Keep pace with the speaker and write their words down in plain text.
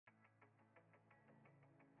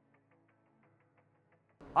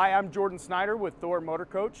Hi, I'm Jordan Snyder with Thor Motor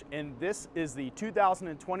Coach, and this is the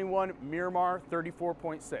 2021 Miramar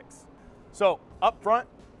 34.6. So up front,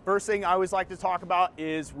 first thing I always like to talk about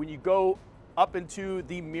is when you go up into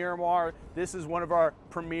the Miramar, this is one of our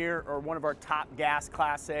premier or one of our top gas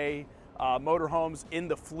Class A motorhomes in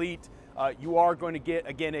the fleet. You are going to get,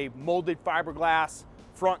 again, a molded fiberglass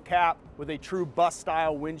front cap with a true bus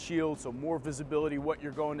style windshield, so more visibility what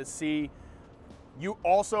you're going to see. You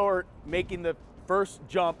also are making the first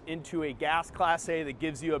jump into a gas Class A that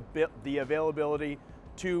gives you the availability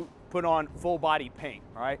to put on full body paint,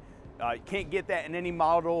 all right? You can't get that in any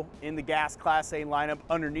model in the gas Class A lineup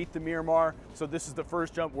underneath the Miramar, so this is the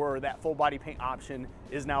first jump where that full body paint option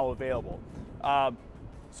is now available.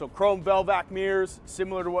 So chrome Velvac mirrors,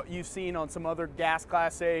 similar to what you've seen on some other gas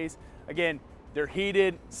Class A's. Again, they're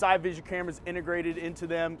heated, side vision cameras integrated into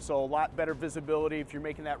them, so a lot better visibility if you're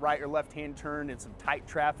making that right or left-hand turn in some tight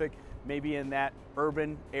traffic, maybe in that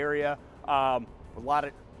urban area. A lot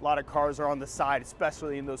of cars are on the side,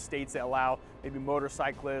 especially in those states that allow maybe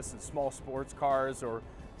motorcyclists and small sports cars or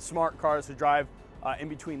smart cars to drive in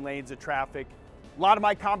between lanes of traffic. A lot of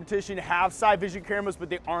my competition have side vision cameras, but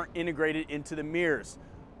they aren't integrated into the mirrors.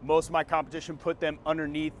 Most of my competition put them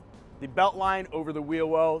underneath the belt line over the wheel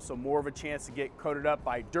well, so more of a chance to get coated up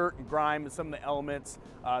by dirt and grime and some of the elements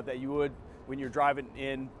that you would when you're driving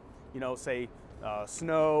in, say,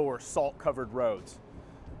 snow or salt covered roads.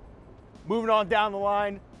 Moving on down the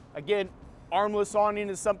line, again, armless awning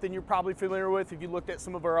is something you're probably familiar with if you looked at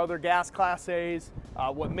some of our other gas Class A's.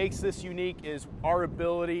 What makes this unique is our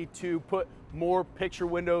ability to put more picture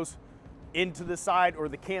windows into the side or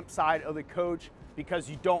the camp side of the coach, because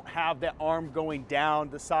you don't have that arm going down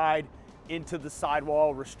the side into the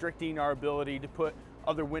sidewall, restricting our ability to put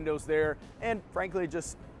other windows there. And frankly,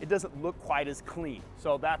 it doesn't look quite as clean.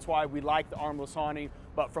 So that's why we like the armless awning.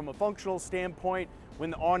 But from a functional standpoint,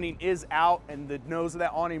 when the awning is out and the nose of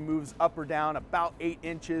that awning moves up or down about 8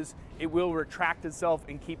 inches, it will retract itself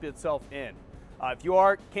and keep itself in. If you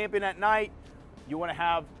are camping at night, you want to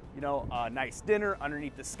have a nice dinner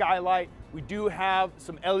underneath the skylight. We do have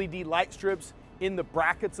some LED light strips in the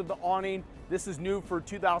brackets of the awning. This is new for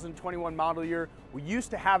 2021 model year. We used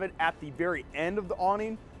to have it at the very end of the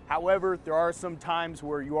awning. However, there are some times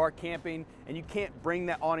where you are camping and you can't bring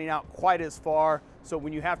that awning out quite as far. So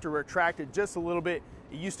when you have to retract it just a little bit,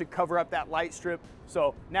 it used to cover up that light strip.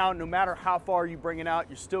 So now no matter how far you bring it out,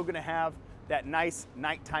 you're still gonna have that nice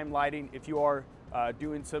nighttime lighting if you are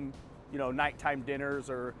doing some nighttime dinners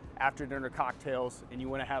or after dinner cocktails and you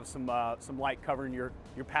wanna have some light covering your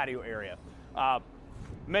patio area.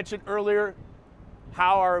 Mentioned earlier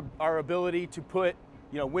how our ability to put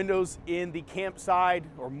windows in the campsite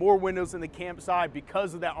or more windows in the campsite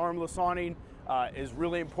because of that armless awning is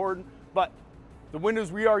really important. But the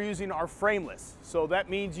windows we are using are frameless, so that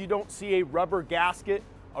means you don't see a rubber gasket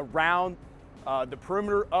around the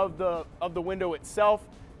perimeter of the window itself.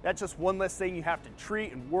 That's just one less thing you have to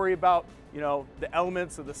treat and worry about, the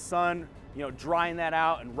elements of the sun, drying that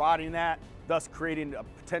out and rotting that, thus creating a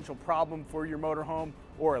potential problem for your motorhome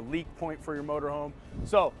or a leak point for your motorhome.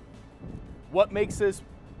 So what makes this,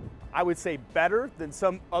 I would say, better than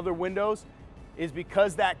some other windows is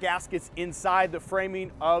because that gasket's inside the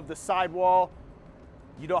framing of the sidewall,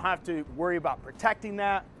 you don't have to worry about protecting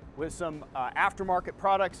that with some aftermarket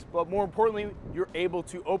products, but more importantly, you're able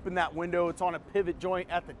to open that window. It's on a pivot joint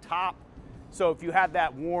at the top. So if you have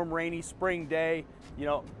that warm, rainy spring day,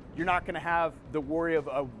 you're not gonna have the worry of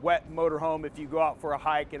a wet motorhome if you go out for a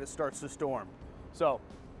hike and it starts to storm. So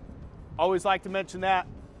always like to mention that.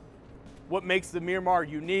 What makes the Miramar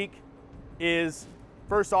unique is,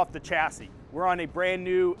 first off, the chassis. We're on a brand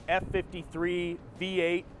new F53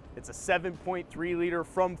 V8. It's a 7.3 liter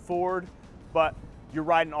from Ford, but you're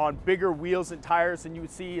riding on bigger wheels and tires than you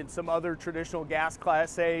would see in some other traditional gas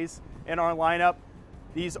Class A's in our lineup.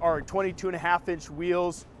 These are 22.5-inch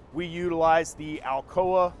wheels. We utilize the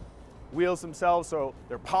Alcoa wheels themselves, so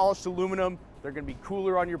they're polished aluminum. They're gonna be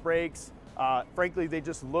cooler on your brakes. Frankly, they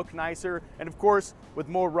just look nicer. And of course, with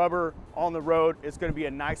more rubber on the road, it's gonna be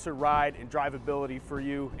a nicer ride and drivability for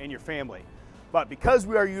you and your family. But because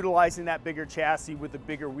we are utilizing that bigger chassis with the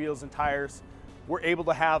bigger wheels and tires, we're able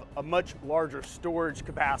to have a much larger storage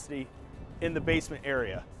capacity in the basement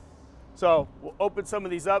area. So we'll open some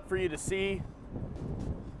of these up for you to see.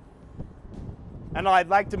 And I'd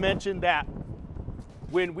like to mention that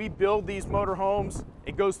when we build these motorhomes,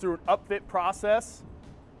 it goes through an upfit process.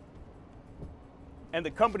 And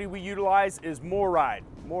the company we utilize is Motorhome.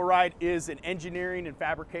 Motorhome is an engineering and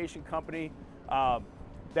fabrication company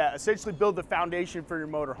that essentially build the foundation for your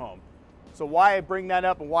motorhome. So why I bring that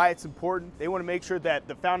up and why it's important, they want to make sure that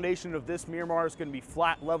the foundation of this Miramar is going to be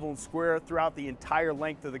flat, level, and square throughout the entire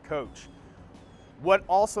length of the coach. What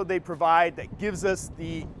also they provide that gives us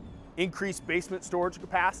the increased basement storage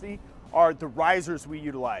capacity are the risers we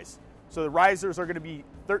utilize. So the risers are going to be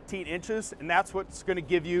 13 inches, and that's what's going to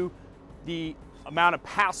give you the amount of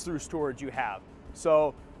pass-through storage you have.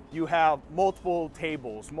 So you have multiple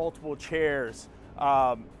tables, multiple chairs,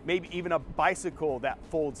 maybe even a bicycle that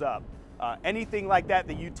folds up. Anything like that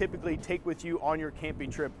that you typically take with you on your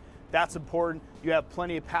camping trip, that's important. You have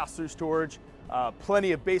plenty of pass-through storage,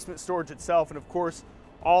 plenty of basement storage itself, and of course,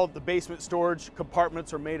 all of the basement storage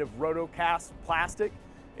compartments are made of rotocast plastic.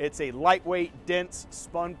 It's a lightweight, dense,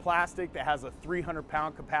 spun plastic that has a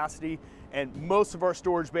 300-pound capacity, and most of our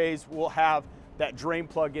storage bays will have that drain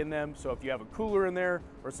plug in them, so if you have a cooler in there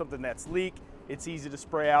or something that's leak, it's easy to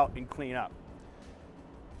spray out and clean up.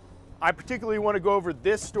 I particularly want to go over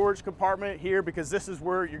this storage compartment here because this is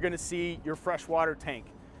where you're going to see your freshwater tank.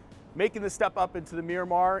 Making the step up into the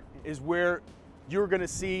Miramar is where you're going to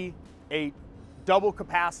see a double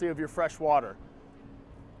capacity of your fresh water.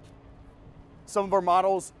 Some of our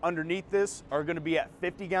models underneath this are going to be at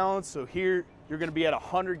 50 gallons, so here you're going to be at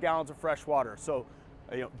 100 gallons of fresh water. So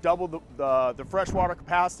double the freshwater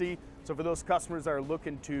capacity. So for those customers that are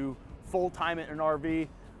looking to full-time it in an RV,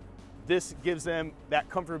 this gives them that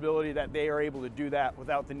comfortability that they are able to do that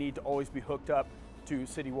without the need to always be hooked up to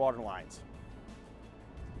city water lines.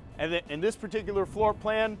 And then in this particular floor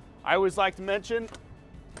plan, I always like to mention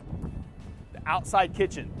the outside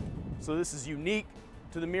kitchen. So this is unique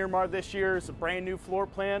to the Miramar this year. It's a brand new floor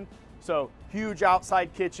plan. So huge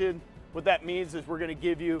outside kitchen. What that means is we're going to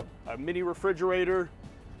give you a mini refrigerator,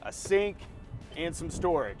 a sink, and some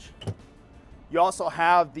storage. You also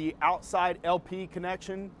have the outside LP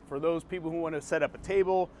connection for those people who want to set up a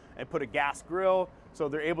table and put a gas grill. So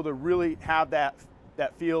they're able to really have that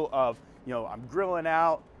feel of, I'm grilling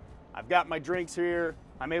out, I've got my drinks here,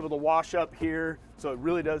 I'm able to wash up here. So it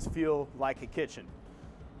really does feel like a kitchen.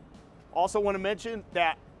 Also want to mention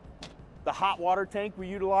that the hot water tank we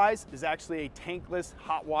utilize is actually a tankless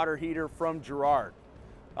hot water heater from Girard.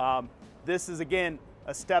 This is again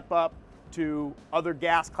a step up to other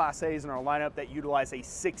gas Class A's in our lineup that utilize a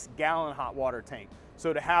 6-gallon hot water tank.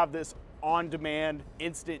 So to have this on-demand,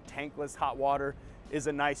 instant tankless hot water is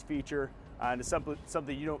a nice feature, and it's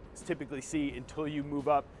something you don't typically see until you move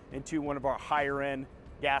up into one of our higher-end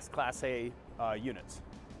gas Class A units.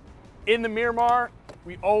 In the Miramar,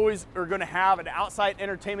 we always are going to have an outside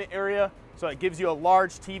entertainment area, so it gives you a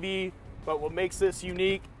large TV, but what makes this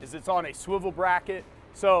unique is it's on a swivel bracket.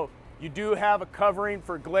 So you do have a covering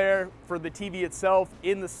for glare for the TV itself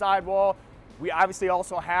in the sidewall. We obviously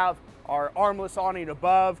also have our armless awning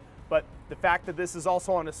above, but the fact that this is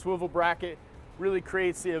also on a swivel bracket really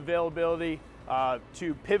creates the availability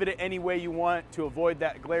to pivot it any way you want to avoid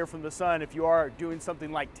that glare from the sun if you are doing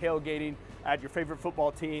something like tailgating at your favorite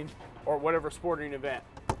football team or whatever sporting event.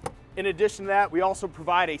 In addition to that, we also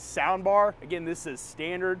provide a sound bar. Again, this is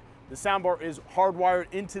standard. The sound bar is hardwired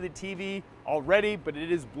into the TV already, but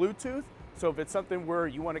it is Bluetooth. So if it's something where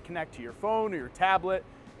you want to connect to your phone or your tablet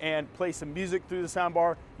and play some music through the sound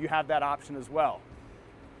bar, you have that option as well.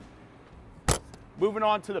 Moving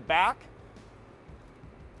on to the back.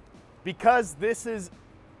 Because this is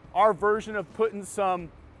our version of putting some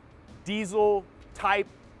diesel type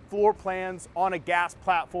floor plans on a gas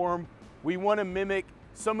platform, we want to mimic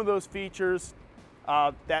some of those features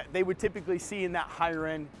that they would typically see in that higher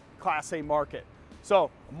end Class A market.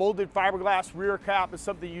 So molded fiberglass rear cap is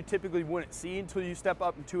something you typically wouldn't see until you step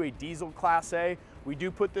up into a diesel Class A. We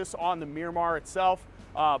do put this on the Miramar itself.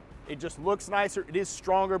 It just looks nicer. It is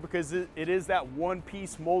stronger because it is that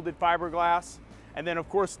one-piece molded fiberglass. And then of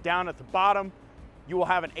course down at the bottom, you will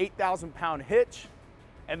have an 8,000-pound hitch.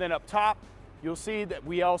 And then up top, you'll see that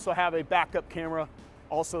we also have a backup camera,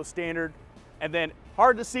 also standard. And then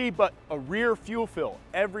hard to see, but a rear fuel fill.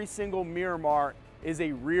 Every single Miramar is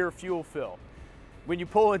a rear fuel fill. When you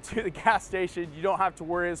pull into the gas station, you don't have to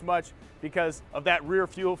worry as much because of that rear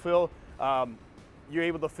fuel fill. You're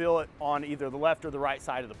able to fill it on either the left or the right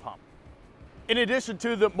side of the pump. In addition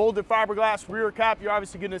to the molded fiberglass rear cap, you're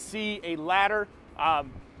obviously going to see a ladder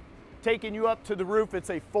taking you up to the roof.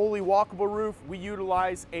 It's a fully walkable roof. We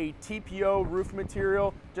utilize a TPO roof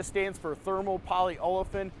material, just stands for thermal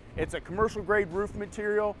polyolefin. It's a commercial grade roof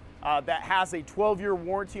material that has a 12-year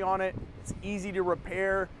warranty on it. It's easy to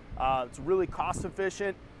repair. It's really cost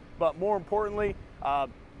efficient, but more importantly,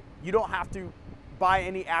 you don't have to buy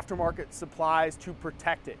any aftermarket supplies to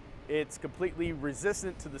protect it. It's completely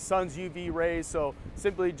resistant to the sun's UV rays, so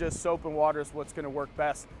simply just soap and water is what's going to work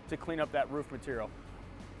best to clean up that roof material.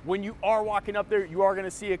 When you are walking up there, you are going to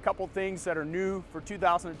see a couple things that are new for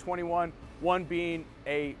 2021. One being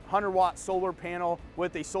a 100-watt solar panel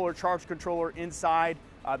with a solar charge controller inside.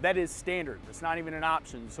 That is standard. It's not even an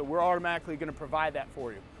option. So we're automatically going to provide that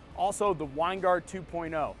for you. Also, the WineGuard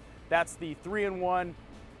 2.0. That's the 3-in-1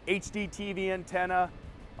 HD TV antenna,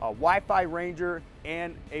 a Wi-Fi Ranger,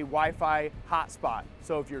 and a Wi-Fi hotspot.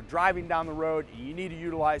 So if you're driving down the road, you need to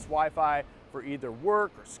utilize Wi-Fi for either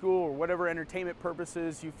work or school or whatever entertainment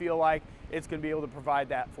purposes you feel like, it's going to be able to provide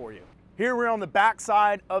that for you. Here we're on the back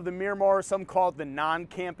side of the Miramar, some call it the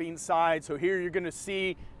non-camping side. So here you're going to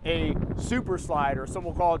see a super slide, or some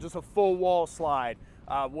will call it just a full wall slide.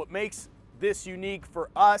 What makes this unique for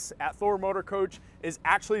us at Thor Motor Coach is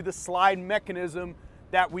actually the slide mechanism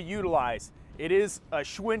that we utilize. It is a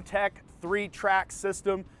Schwintek 3-track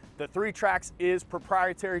system. The 3 tracks is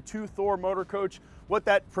proprietary to Thor Motor Coach. What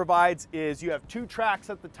that provides is you have 2 tracks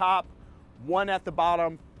at the top, 1 at the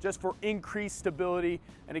bottom, just for increased stability.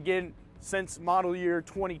 And again, since model year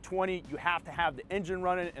 2020, you have to have the engine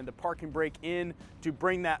running and the parking brake in to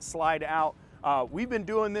bring that slide out. We've been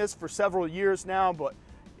doing this for several years now, but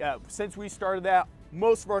since we started that,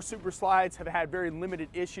 most of our super slides have had very limited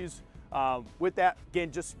issues with that.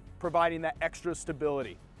 Again, just providing that extra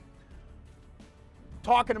stability.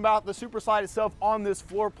 Talking about the super slide itself, on this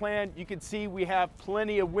floor plan, you can see we have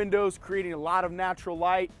plenty of windows creating a lot of natural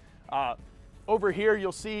light. Over here,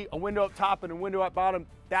 you'll see a window up top and a window up bottom.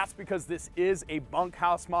 That's because this is a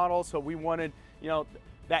bunkhouse model, so we wanted,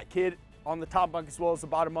 that kid on the top bunk as well as the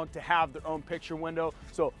bottom bunk to have their own picture window.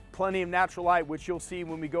 So plenty of natural light, which you'll see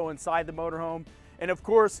when we go inside the motorhome. And of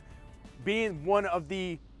course, being one of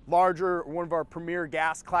the larger, one of our premier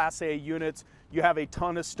gas Class A units, you have a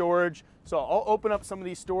ton of storage. So I'll open up some of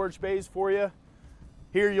these storage bays for you.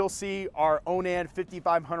 Here you'll see our Onan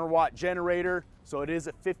 5500 watt generator. So it is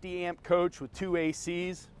a 50 amp coach with 2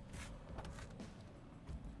 ACs.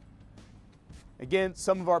 Again,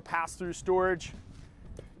 some of our pass-through storage.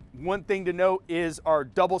 One thing to note is our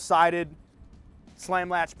double-sided slam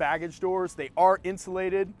latch baggage doors. They are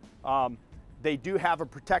insulated. They do have a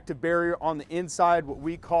protective barrier on the inside, what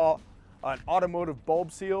we call an automotive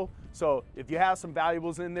bulb seal. So if you have some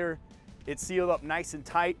valuables in there, it's sealed up nice and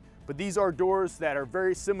tight. But these are doors that are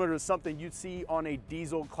very similar to something you'd see on a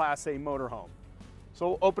diesel Class A motorhome. So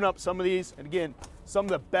we'll open up some of these, and again, some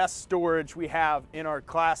of the best storage we have in our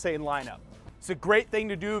Class A lineup. It's a great thing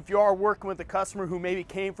to do if you are working with a customer who maybe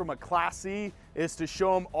came from a Class C, is to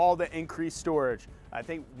show them all the increased storage. I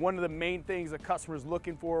think one of the main things a customer is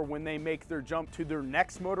looking for when they make their jump to their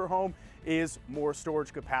next motorhome is more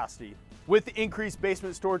storage capacity. With the increased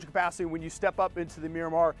basement storage capacity, when you step up into the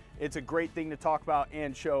Miramar, it's a great thing to talk about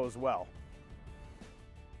and show as well.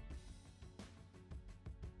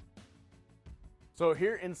 So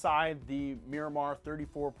here inside the Miramar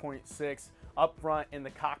 34.6, up front in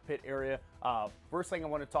the cockpit area, first thing I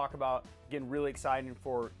want to talk about, again, really exciting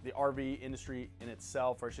for the RV industry in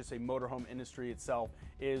itself, or I should say motorhome industry itself,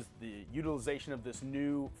 is the utilization of this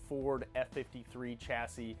new Ford F53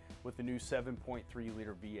 chassis with the new 7.3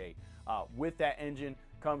 liter V8. With that engine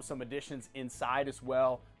comes some additions inside as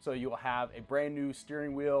well. So you'll have a brand new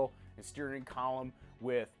steering wheel and steering column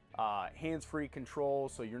with hands-free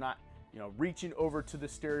controls, so you're not reaching over to the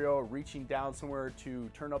stereo, or reaching down somewhere to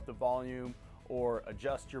turn up the volume or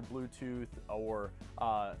adjust your Bluetooth or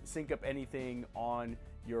sync up anything on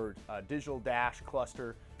your digital dash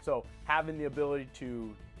cluster. So having the ability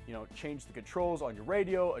to change the controls on your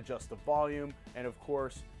radio, adjust the volume, and of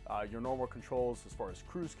course your normal controls as far as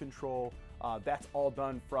cruise control, that's all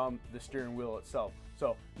done from the steering wheel itself.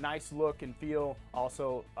 So nice look and feel,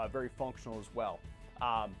 also very functional as well.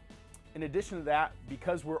 In addition to that,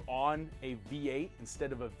 because we're on a V8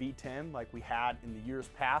 instead of a V10 like we had in the years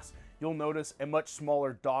past, you'll notice a much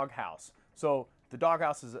smaller doghouse. So the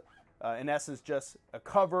doghouse is in essence just a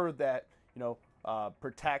cover that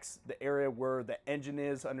protects the area where the engine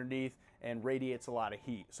is underneath and radiates a lot of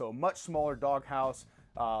heat. So a much smaller doghouse,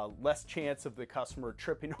 less chance of the customer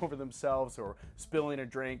tripping over themselves or spilling a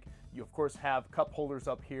drink. You of course have cup holders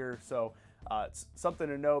up here, so it's something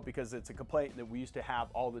to note because it's a complaint that we used to have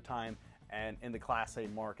all the time and in the Class A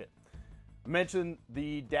market. I mentioned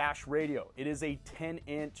the dash radio. It is a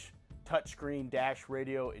 10-inch touchscreen dash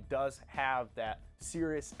radio. It does have that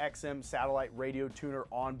Sirius XM satellite radio tuner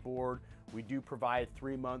on board. We do provide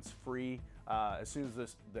 3 months free as soon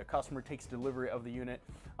as the customer takes delivery of the unit.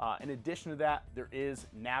 In addition to that, there is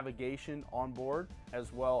navigation on board,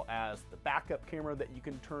 as well as the backup camera that you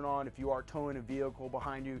can turn on. If you are towing a vehicle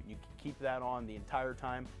behind you, you can keep that on the entire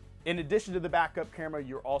time. In addition to the backup camera,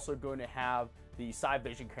 you're also going to have the side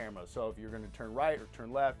vision camera. So if you're going to turn right or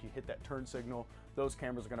turn left, you hit that turn signal. those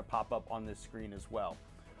cameras are going to pop up on this screen as well.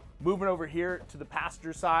 Moving over here to the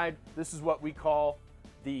passenger side, this is what we call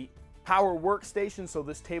the power workstation. So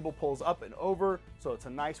this table pulls up and over, so it's a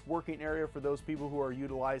nice working area for those people who are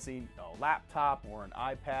utilizing a laptop or an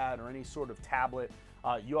iPad or any sort of tablet.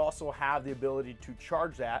 You also have the ability to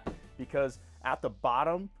charge that, because at the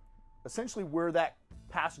bottom, essentially where that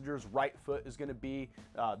passenger's right foot is going to be,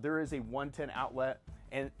 there is a 110 outlet,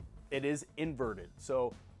 and it is inverted.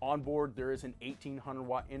 So on board there is an 1800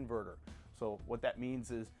 watt inverter. So what that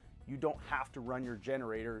means is you don't have to run your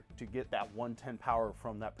generator to get that 110 power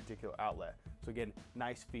from that particular outlet. So again,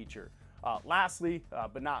 nice feature. Lastly,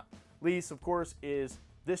 but not least, of course, is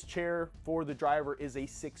this chair for the driver is a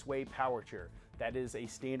 6-way power chair. That is a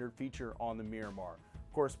standard feature on the Miramar.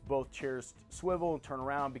 Of course, both chairs swivel and turn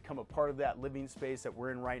around, become a part of that living space that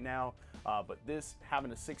we're in right now. But this,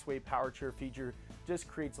 having a 6-way power chair feature, just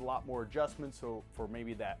creates a lot more adjustments. So for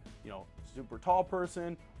maybe that, super tall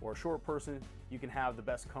person or a short person, you can have the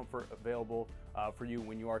best comfort available for you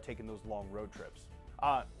when you are taking those long road trips.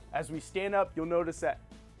 As we stand up, you'll notice that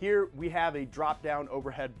here we have a drop-down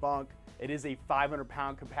overhead bunk. It is a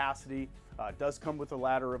 500-pound capacity. It does come with a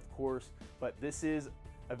ladder, of course, but this is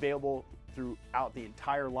available throughout the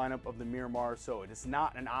entire lineup of the Miramar, so it is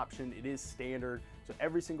not an option, it is standard. So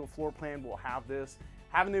every single floor plan will have this.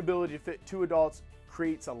 Having the ability to fit 2 adults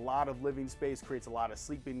creates a lot of living space, creates a lot of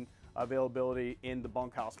sleeping availability in the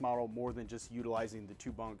bunkhouse model, more than just utilizing the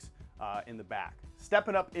 2 bunks in the back.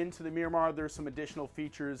 Stepping up into the Miramar, there's some additional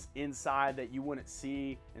features inside that you wouldn't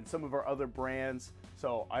see in some of our other brands.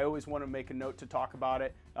 So I always want to make a note to talk about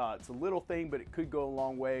it. It's a little thing, but it could go a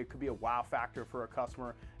long way. It could be a wow factor for a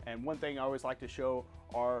customer. And one thing I always like to show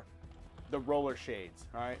are the roller shades,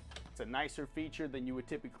 all right? It's a nicer feature than you would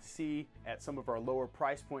typically see at some of our lower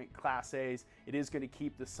price point Class A's. It is going to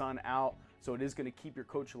keep the sun out, so it is going to keep your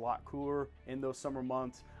coach a lot cooler in those summer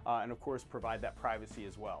months, and of course provide that privacy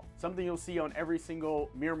as well. Something you'll see on every single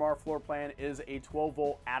Miramar floor plan is a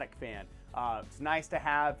 12-volt attic fan. It's nice to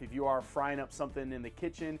have if you are frying up something in the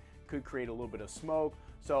kitchen. Could create a little bit of smoke,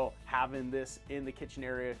 so having this in the kitchen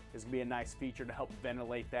area is going to be a nice feature to help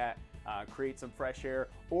ventilate that, create some fresh air.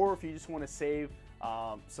 Or if you just want to save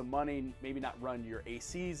some money, maybe not run your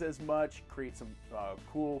ACs as much, create some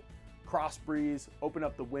cool cross breeze, open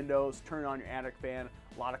up the windows, turn on your attic fan.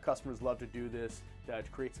 A lot of customers love to do this to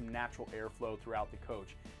create some natural airflow throughout the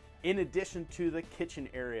coach. In addition to the kitchen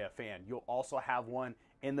area fan, you'll also have one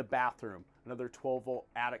in the bathroom, another 12-volt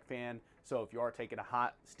attic fan. So if you are taking a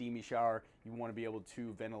hot, steamy shower, you want to be able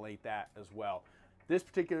to ventilate that as well. This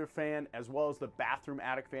particular fan, as well as the bathroom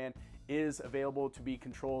attic fan, is available to be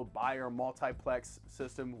controlled by our multiplex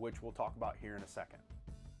system, which we'll talk about here in a second.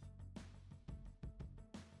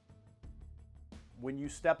 When you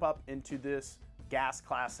step up into this gas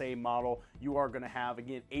Class A model, you are going to have,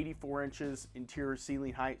 again, 84 inches interior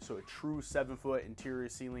ceiling height, so a true 7-foot interior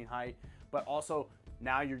ceiling height, but also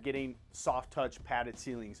now you're getting soft touch padded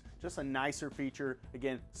ceilings. Just a nicer feature.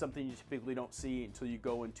 Again, something you typically don't see until you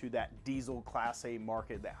go into that diesel Class A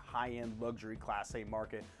market, that high-end luxury Class A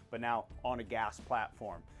market, but now on a gas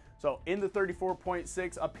platform. So in the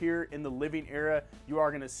 34.6 up here in the living area, you are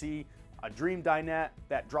going to see a dream dinette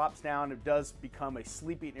that drops down. It does become a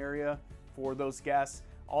sleeping area for those guests.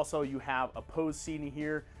 Also, you have opposed seating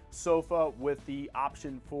here, sofa with the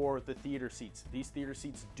option for the theater seats. These theater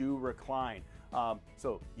seats do recline.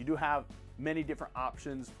 So you do have many different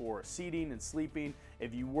options for seating and sleeping.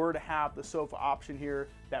 If you were to have the sofa option here,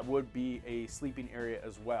 that would be a sleeping area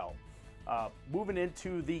as well. Moving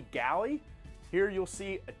into the galley, here you'll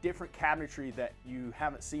see a different cabinetry that you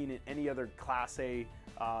haven't seen in any other Class A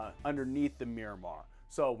underneath the Miramar.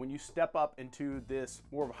 So when you step up into this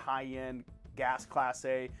more of a high-end gas Class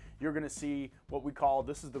A, you're going to see what we call,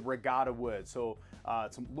 this is the regatta wood. So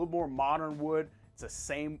it's a little more modern wood. It's the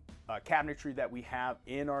same cabinetry that we have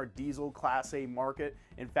in our diesel Class A market.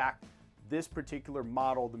 In fact, this particular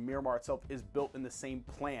model, the Miramar itself, is built in the same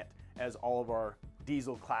plant as all of our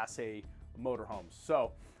diesel Class A motorhomes.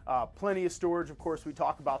 So plenty of storage. Of course, we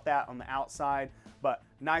talk about that on the outside, but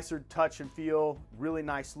nicer touch and feel, really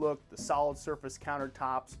nice look. The solid surface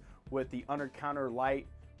countertops with the under counter light,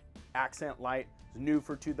 accent light, is new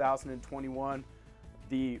for 2021.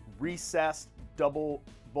 The recessed double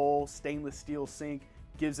bowl stainless steel sink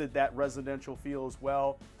gives it that residential feel as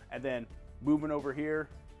well. And then moving over here,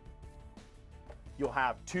 you'll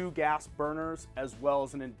have 2 gas burners as well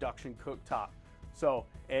as an induction cooktop. So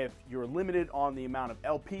if you're limited on the amount of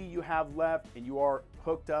LP you have left and you are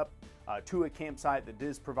hooked up to a campsite that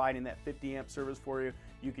is providing that 50 amp service for you,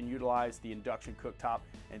 you can utilize the induction cooktop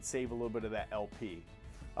and save a little bit of that LP.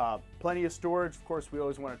 Plenty of storage, of course, we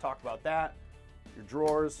always want to talk about that. your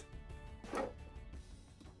drawers,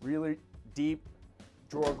 really deep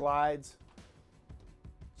drawer glides.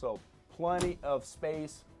 So plenty of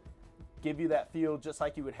space, give you that feel just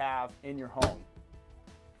like you would have in your home.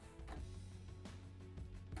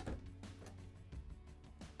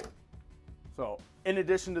 So in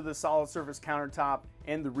addition to the solid surface countertop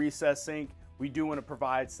and the recessed sink, we do want to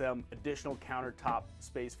provide some additional countertop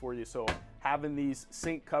space for you. So having these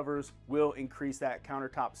sink covers will increase that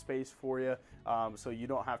countertop space for you, so you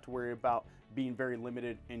don't have to worry about being very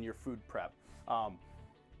limited in your food prep.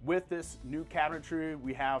 With this new cabinetry,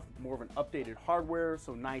 we have more of an updated hardware,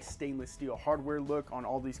 so nice stainless steel hardware look on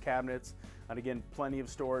all these cabinets, and again, plenty of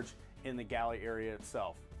storage in the galley area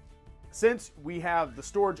itself. Since we have the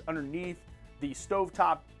storage underneath the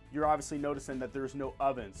stovetop, you're obviously noticing that there's no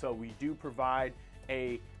oven, so we do provide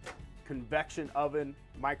a convection oven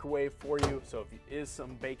microwave for you. So if there is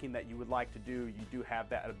some baking that you would like to do, you do have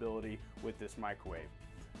that ability with this microwave.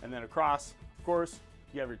 And then across, of course,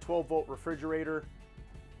 you have your 12-volt refrigerator.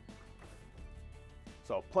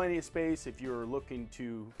 So plenty of space if you're looking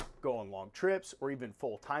to go on long trips or even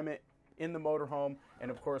full time it in the motorhome.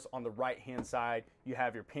 And of course, on the right-hand side, you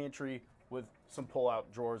have your pantry with some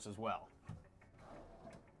pull-out drawers as well.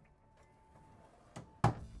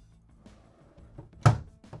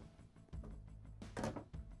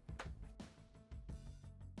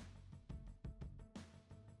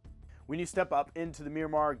 When you step up into the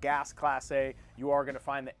Miramar Gas Class A, you are going to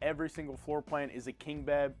find that every single floor plan is a king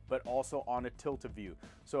bed, but also on a tilt-a-view.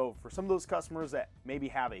 So for some of those customers that maybe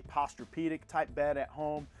have a Posturepedic type bed at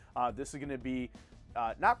home, this is going to be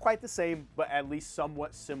not quite the same, but at least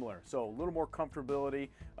somewhat similar. So a little more comfortability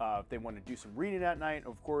if they want to do some reading at night.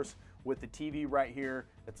 Of course, with the TV right here,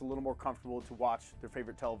 it's a little more comfortable to watch their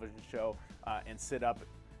favorite television show and sit up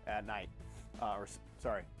at night.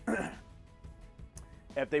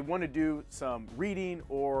 If they want to do some reading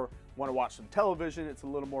or want to watch some television, it's a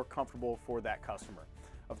little more comfortable for that customer.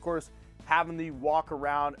 Of course, having the walk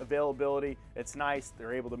around availability, it's nice.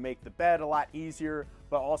 They're able to make the bed a lot easier,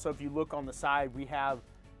 but also if you look on the side, we have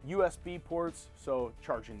USB ports, so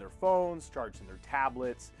charging their phones, charging their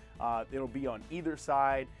tablets. It'll be on either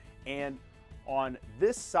side, and on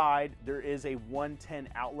this side, there is a 110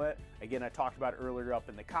 outlet. Again, I talked about it earlier up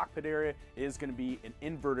in the cockpit area. It is going to be an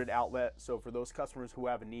inverted outlet. So for those customers who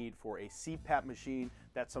have a need for a CPAP machine,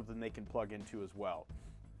 that's something they can plug into as well.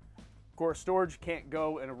 Of course, storage can't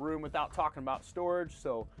go in a room without talking about storage.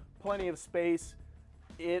 So plenty of space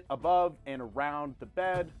above and around the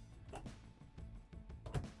bed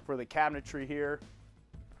for the cabinetry here.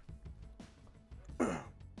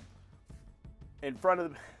 In front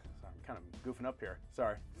of the kind of goofing up here,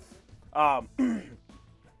 sorry.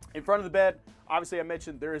 In front of the bed, obviously I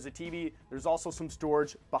mentioned there is a TV. There's also some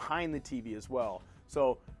storage behind the TV as well.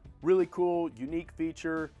 So really cool, unique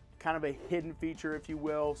feature, kind of a hidden feature, if you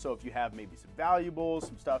will. So if you have maybe some valuables,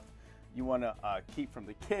 some stuff you want to keep from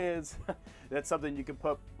the kids, that's something you can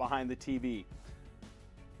put behind the TV.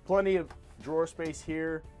 Plenty of drawer space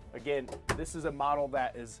here. Again, this is a model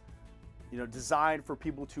that is designed for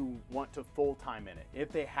people to want to full-time in it,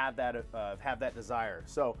 if they have that desire.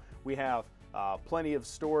 So we have plenty of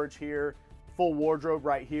storage here, full wardrobe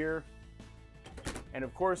right here. And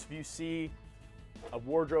of course, if you see a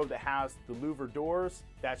wardrobe that has the louver doors,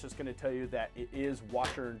 that's just gonna tell you that it is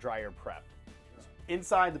washer and dryer prep.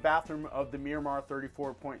 Inside the bathroom of the Miramar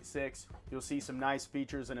 34.6, you'll see some nice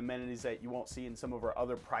features and amenities that you won't see in some of our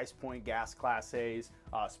other price point gas Class A's.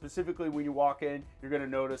 Specifically, when you walk in, you're going to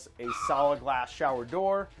notice a solid glass shower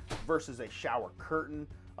door versus a shower curtain.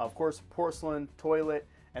 Of course, porcelain toilet,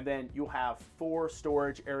 and then you'll have 4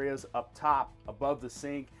 storage areas up top above the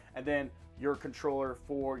sink, and then your controller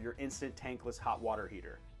for your instant tankless hot water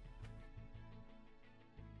heater.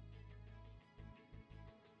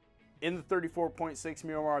 In the 34.6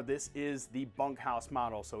 Miramar, this is the bunkhouse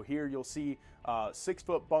model. So here you'll see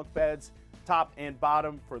 6-foot bunk beds, top and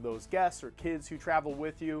bottom for those guests or kids who travel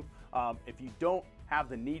with you. If you don't have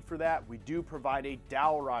the need for that, we do provide a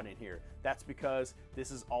dowel rod in here. That's because this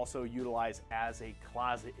is also utilized as a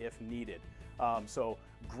closet if needed. So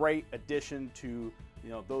great addition to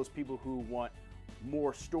those people who want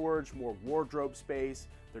more storage, more wardrobe space.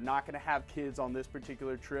 They're not going to have kids on this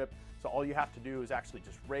particular trip. So all you have to do is actually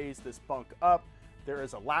just raise this bunk up. There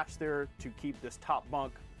is a latch there to keep this top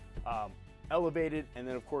bunk elevated. And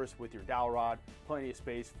then of course, with your dowel rod, plenty of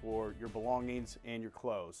space for your belongings and your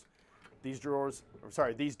clothes. These doors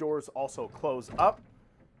also close up.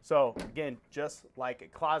 So again, just like a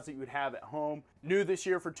closet you would have at home. New this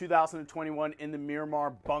year for 2021 in the Miramar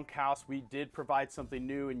bunkhouse, we did provide something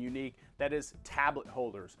new and unique. That is tablet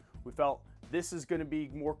holders. We felt This is going to be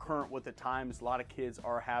more current with the times. A lot of kids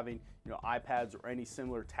are having, iPads or any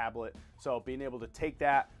similar tablet. So being able to take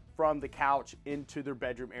that from the couch into their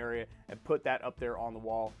bedroom area and put that up there on the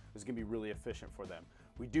wall is going to be really efficient for them.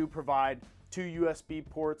 We do provide 2 USB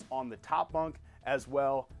ports on the top bunk as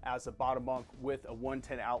well as a bottom bunk with a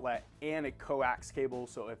 110 outlet and a coax cable.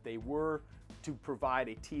 So if they were to provide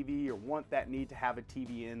a TV or want that need to have a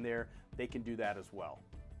TV in there, they can do that as well.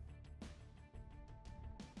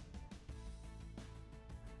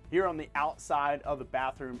 Here on the outside of the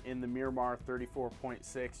bathroom in the Miramar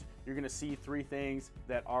 34.6, you're gonna see 3 things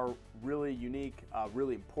that are really unique,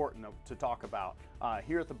 really important to talk about.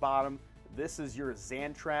 Here at the bottom, this is your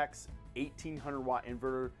Xantrex 1800 watt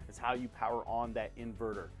inverter. Is how you power on that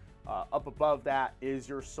inverter. Up above that is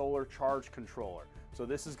your solar charge controller. So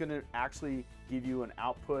this is gonna actually give you an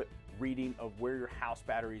output reading of where your house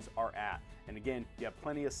batteries are at. And again, you have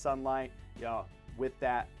plenty of sunlight with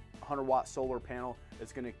that 100 watt solar panel.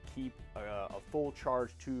 It's going to keep a full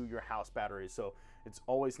charge to your house batteries. So it's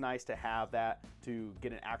always nice to have that to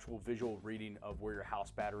get an actual visual reading of where your house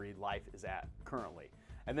battery life is at currently.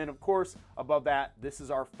 And then of course, above that, this is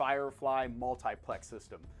our Firefly multiplex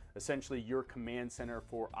system. Essentially your command center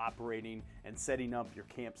for operating and setting up your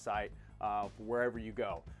campsite for wherever you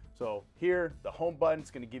go. So here, the home button is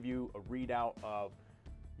going to give you a readout of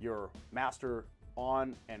your master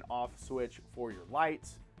on and off switch for your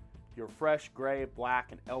lights, your fresh, gray,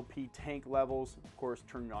 black, and LP tank levels. Of course,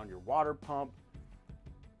 turning on your water pump.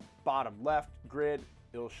 Bottom left grid,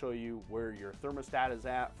 it'll show you where your thermostat is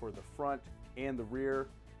at for the front and the rear.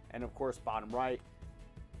 And of course, bottom right,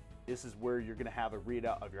 this is where you're gonna have a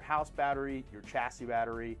readout of your house battery, your chassis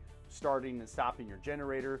battery, starting and stopping your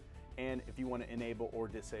generator, and if you wanna enable or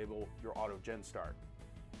disable your auto gen start.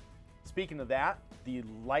 Speaking of that, the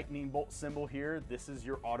lightning bolt symbol here, this is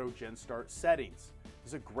your auto gen start settings. This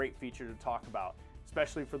is a great feature to talk about,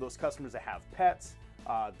 especially for those customers that have pets.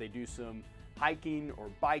 They do some hiking or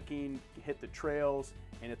biking, hit the trails,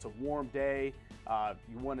 and it's a warm day.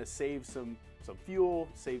 You want to save some fuel,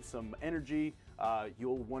 save some energy.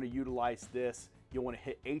 You'll want to utilize this. You'll want to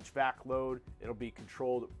hit HVAC load. It'll be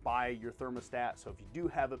controlled by your thermostat. So if you do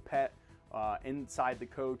have a pet inside the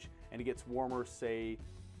coach and it gets warmer, say,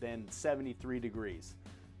 than 73 degrees,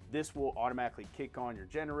 this will automatically kick on your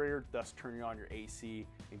generator, thus turning on your AC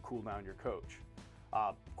and cool down your coach.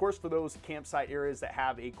 Of course, for those campsite areas that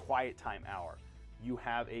have a quiet time hour, you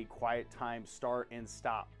have a quiet time start and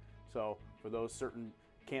stop. So for those certain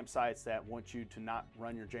campsites that want you to not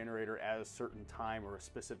run your generator at a certain time or a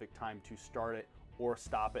specific time to start it or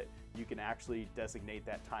stop it, you can actually designate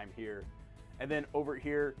that time here. And then over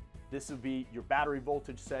here, this will be your battery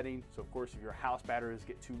voltage setting. So of course, if your house batteries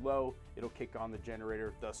get too low, it'll kick on the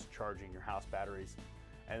generator, thus charging your house batteries.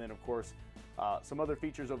 And then of course, some other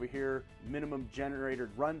features over here, minimum generator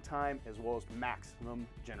runtime as well as maximum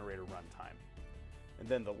generator runtime. And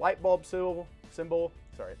then the light bulb symbol,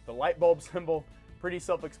 pretty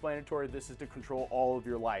self-explanatory. This is to control all of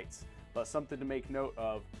your lights. But something to make note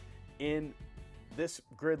of, in this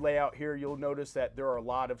grid layout here, you'll notice that there are a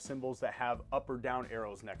lot of symbols that have up or down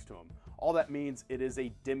arrows next to them. All that means it is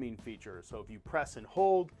a dimming feature. So if you press and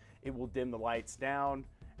hold, it will dim the lights down.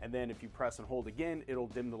 And then if you press and hold again, it'll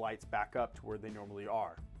dim the lights back up to where they normally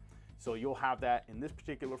are. So you'll have that in this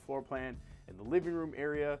particular floor plan, in the living room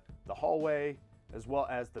area, the hallway, as well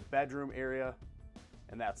as the bedroom area,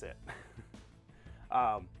 and that's it.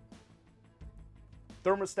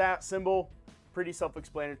 Thermostat symbol, pretty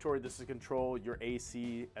self-explanatory. This is to control your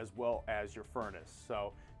AC as well as your furnace.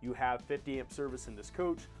 So you have 50 amp service in this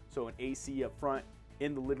coach, so an AC up front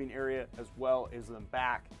in the living area as well as in the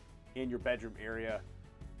back in your bedroom area.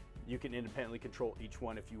 You can independently control each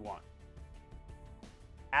one if you want.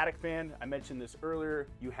 Attic fan, I mentioned this earlier.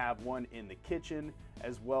 You have one in the kitchen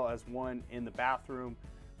as well as one in the bathroom.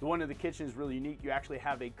 The one in the kitchen is really unique. You actually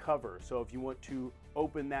have a cover. So if you want to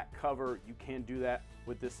open that cover, you can do that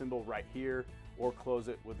with this symbol right here, or close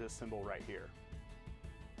it with this symbol right here.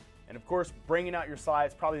 And of course, bringing out your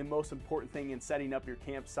slides, probably the most important thing in setting up your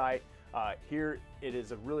campsite. Here it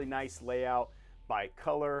is a really nice layout by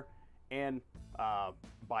color and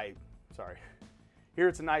here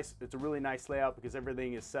it's a really nice layout because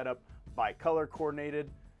everything is set up by color coordinated.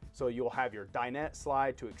 So you'll have your dinette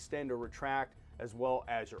slide to extend or retract, as well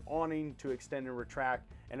as your awning to extend and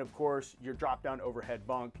retract. And of course, your drop down overhead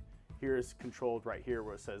bunk here is controlled right here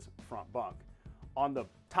where it says front bunk. On the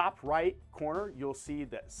top right corner, you'll see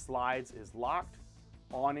that slides is locked,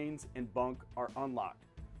 awnings and bunk are unlocked.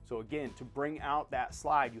 So again, to bring out that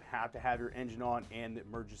slide, you have to have your engine on and the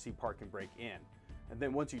emergency park and brake in. And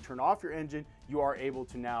then once you turn off your engine, you are able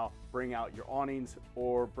to now bring out your awnings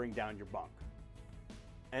or bring down your bunk.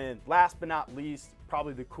 And last but not least,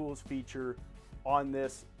 probably the coolest feature on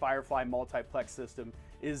this Firefly multiplex system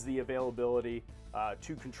is the availability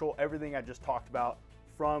to control everything I just talked about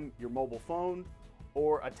from your mobile phone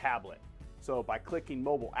or a tablet. So by clicking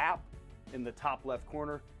mobile app in the top left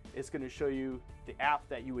corner, it's going to show you the app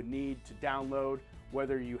that you would need to download,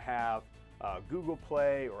 whether you have Google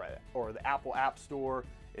Play or the Apple App Store.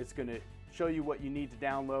 It's going to show you what you need to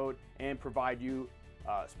download and provide you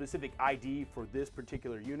a specific ID for this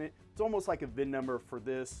particular unit. It's almost like a VIN number for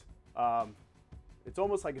this.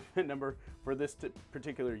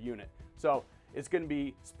 Particular unit. So it's going to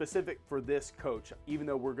be specific for this coach. Even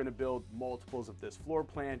though we're going to build multiples of this floor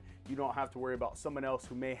plan, you don't have to worry about someone else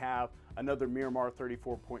who may have another Miramar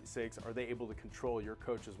 34.6. Are they able to control your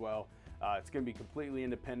coach as well? It's going to be completely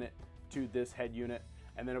independent to this head unit.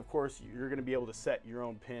 And then of course, you're going to be able to set your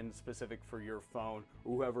own pin specific for your phone.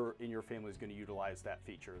 Whoever in your family is going to utilize that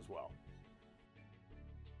feature as well.